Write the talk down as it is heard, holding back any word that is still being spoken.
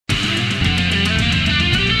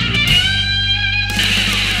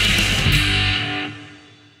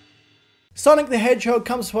Sonic the Hedgehog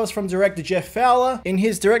comes to us from director Jeff Fowler in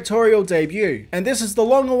his directorial debut, and this is the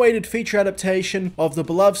long-awaited feature adaptation of the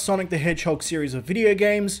beloved Sonic the Hedgehog series of video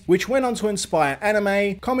games, which went on to inspire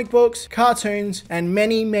anime, comic books, cartoons, and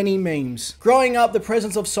many memes. Growing up, the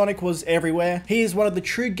presence of Sonic was everywhere. He is one of the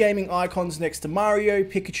true gaming icons next to Mario,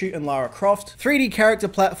 Pikachu, and Lara Croft. 3D character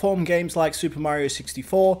platform games like Super Mario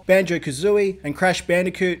 64, Banjo-Kazooie, and Crash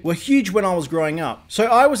Bandicoot were huge when I was growing up, so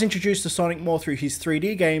I was introduced to Sonic more through his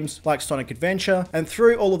 3D games like Sonic Adventure and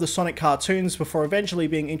through all of the Sonic cartoons before eventually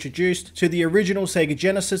being introduced to the original Sega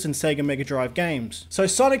Genesis and Sega Mega Drive games. So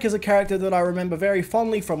Sonic is a character that I remember very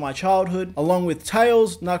fondly from my childhood, along with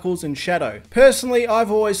Tails, Knuckles, and Shadow. Personally, I've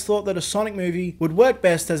always thought that a Sonic movie would work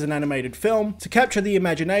best as an animated film to capture the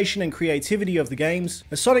imagination and creativity of the games,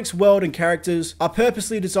 as Sonic's world and characters are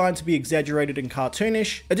purposely designed to be exaggerated and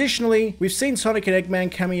cartoonish. Additionally, we've seen Sonic and Eggman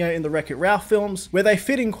cameo in the Wreck-It Ralph films, where they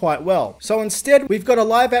fit in quite well. So instead, we've got a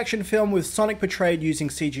live-action film with Sonic portrayed using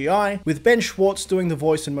CGI, with Ben Schwartz doing the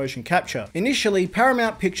voice and motion capture. Initially,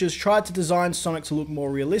 Paramount Pictures tried to design Sonic to look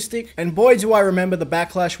more realistic, and boy do I remember the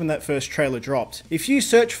backlash when that first trailer dropped. If you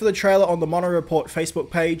search for the trailer on the Mono Report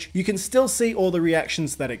Facebook page, you can still see all the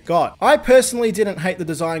reactions that it got. I personally didn't hate the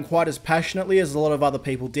design quite as passionately as a lot of other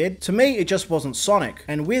people did. To me, it just wasn't Sonic,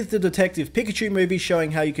 and with the Detective Pikachu movie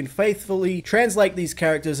showing how you can faithfully translate these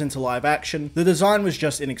characters into live action, the design was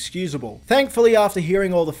just inexcusable. Thankfully, after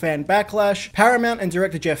hearing all the fan backlash, Paramount and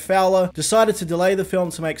director Jeff Fowler decided to delay the film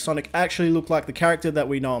to make Sonic actually look like the character that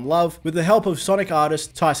we know and love, with the help of Sonic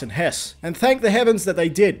artist Tyson Hesse. And thank the heavens that they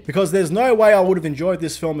did, because there's no way I would have enjoyed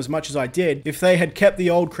this film as much as I did if they had kept the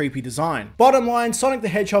old creepy design. Bottom line, Sonic the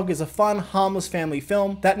Hedgehog is a fun, harmless family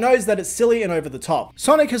film that knows that it's silly and over the top.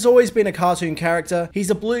 Sonic has always been a cartoon character. He's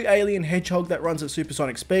a blue alien hedgehog that runs at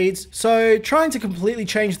supersonic speeds, so trying to completely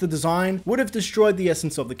change the design would have destroyed the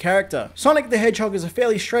essence of the character. Sonic the Hedgehog is a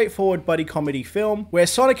fairly straightforward buddy comedy film where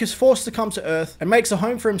Sonic is forced to come to Earth and makes a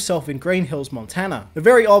home for himself in Green Hills, Montana. A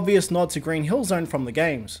very obvious nod to Green Hill Zone from the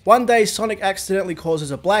games. One day, Sonic accidentally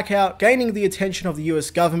causes a blackout, gaining the attention of the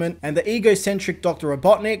US government and the egocentric Dr.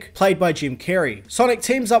 Robotnik, played by Jim Carrey. Sonic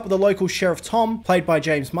teams up with the local Sheriff Tom, played by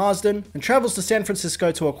James Marsden, and travels to San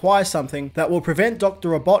Francisco to acquire something that will prevent Dr.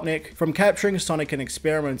 Robotnik from capturing Sonic and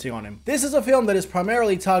experimenting on him. This is a film that is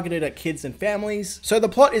primarily targeted at kids and families, so the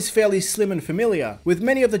plot is fairly slim and familiar, with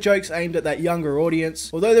many of the jokes aimed at that younger audience,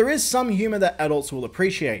 although there is some humor that adults will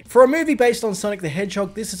appreciate. For a movie based on Sonic the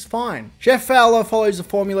Hedgehog, this is fine. Jeff Fowler follows the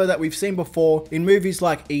formula that we've seen before in movies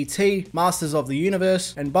like E.T., Masters of the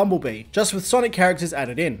Universe, and Bumblebee, just with Sonic characters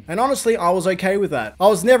added in. And honestly, I was okay with that. I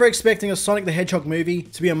was never expecting a Sonic the Hedgehog movie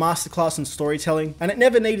to be a masterclass in storytelling, and it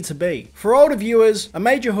never needed to be. For older viewers, a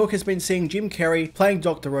major hook has been seeing Jim Carrey playing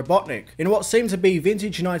Dr. Robotnik in what seemed to be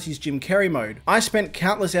vintage 90s Jim Carrey mode. I spent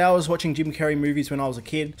countless hours watching Jim Carrey movies when I was a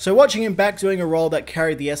kid, so watching him back doing a role that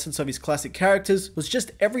carried the essence of his classic characters was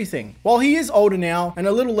just everything. While he is older now and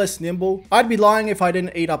a little less nimble, I'd be lying if I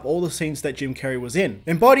didn't eat up all the scenes that Jim Carrey was in,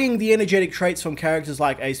 embodying the energetic traits from characters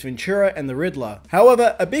like Ace Ventura and the Riddler.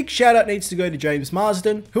 However, a big shout out needs to go to James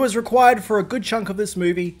Marsden, who was required for a good chunk of this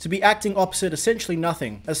movie to be acting opposite essentially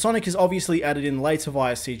nothing, as Sonic is obviously added in later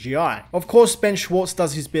via CGI. Of course, Ben Schwartz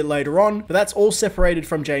does his bit later on, but that's all separated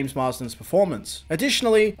from James Marsden's performance.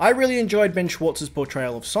 Additionally, I really enjoyed Ben Schwartz's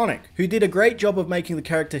portrayal of Sonic, who did a great job of making the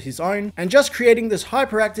character his own and just creating this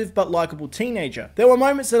hyperactive but likable teenager. There were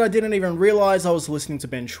moments that I didn't even realize I was listening to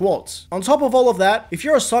Ben Schwartz. On top of all of that, if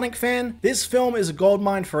you're a Sonic fan, this film is a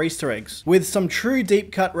goldmine for Easter eggs, with some true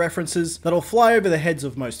deep cut references that'll fly over the heads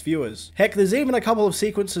of most viewers. Heck, there's even a couple of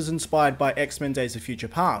sequences inspired by X-Men Days of Future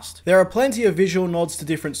Past. There are plenty of visual nods to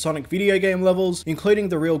different Sonic video game levels, including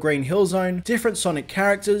the real Green Hill Zone, different Sonic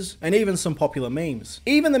characters, and even some popular memes.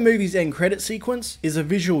 Even the movie's end credit sequence is a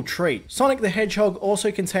visual treat. Sonic the Hedgehog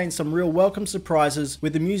also contains some real welcome surprises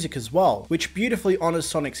with the music as well, which beautifully honors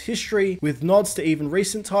Sonic's history with nods to even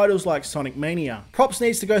recent titles like Sonic Mania. Props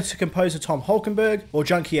needs to go to composer Tom Holkenberg or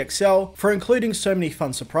Junkie XL for including so many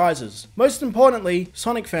fun surprises. Most importantly,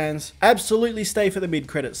 Sonic fans, absolutely stay for the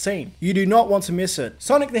mid-credits scene. You do not want to miss it.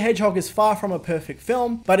 Sonic the Hedgehog is far from a perfect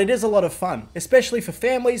film, but it is a lot of fun, especially for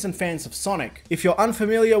families and fans of Sonic. If you're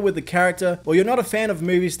unfamiliar with the character, or you're not a fan of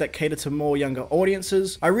movies that cater to more younger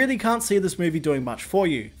audiences, I really can't see this movie doing much for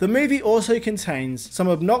you. The movie also contains some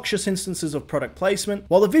obnoxious instances of product placement,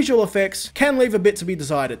 while the visual effects can leave a bit to be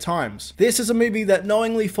desired at times. This is a movie that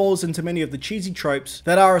knowingly falls into many of the cheesy tropes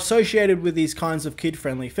that are associated with these kinds of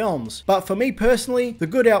kid-friendly films, but for me personally, the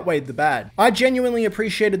good outweighed the bad. I genuinely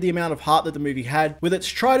appreciated the amount of heart that the movie had, with its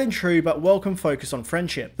tried and true but welcome focus on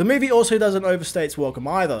friendship. The movie also doesn't overstay its welcome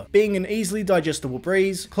either, being an easily digestible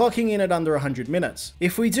breeze, clocking in at under 100 minutes.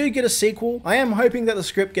 If we do get a sequel, I am hoping that the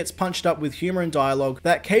script gets punched up with humor and dialogue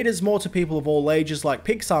that caters more to people of all ages like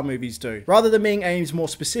Pixar movies do, rather than being aimed more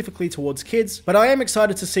specifically towards kids, but I am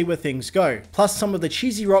excited to see where things go. Plus, some of the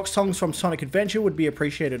cheesy rock songs from Sonic Adventure would be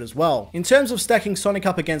appreciated as well. In terms of stacking Sonic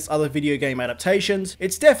up against other video game adaptations,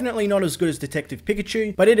 it's definitely not as good as Detective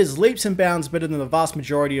Pikachu, but it is leaps and bounds better than the vast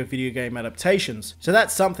majority of video game adaptations, so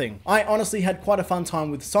that's something. I honestly had quite a fun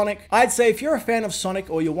time with Sonic. I'd say if you're a fan of Sonic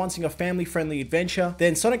or you're wanting a family-friendly adventure,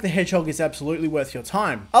 then Sonic the Hedgehog is absolutely worth your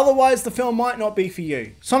time. Otherwise, the film might not be for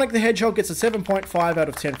you. Sonic the Hedgehog gets a 7.5 out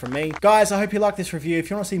of 10 from me. Guys, I hope you liked this review. If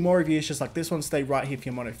you want to see more reviews just like this one, stay right here for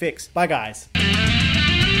your mono fix. Bye guys.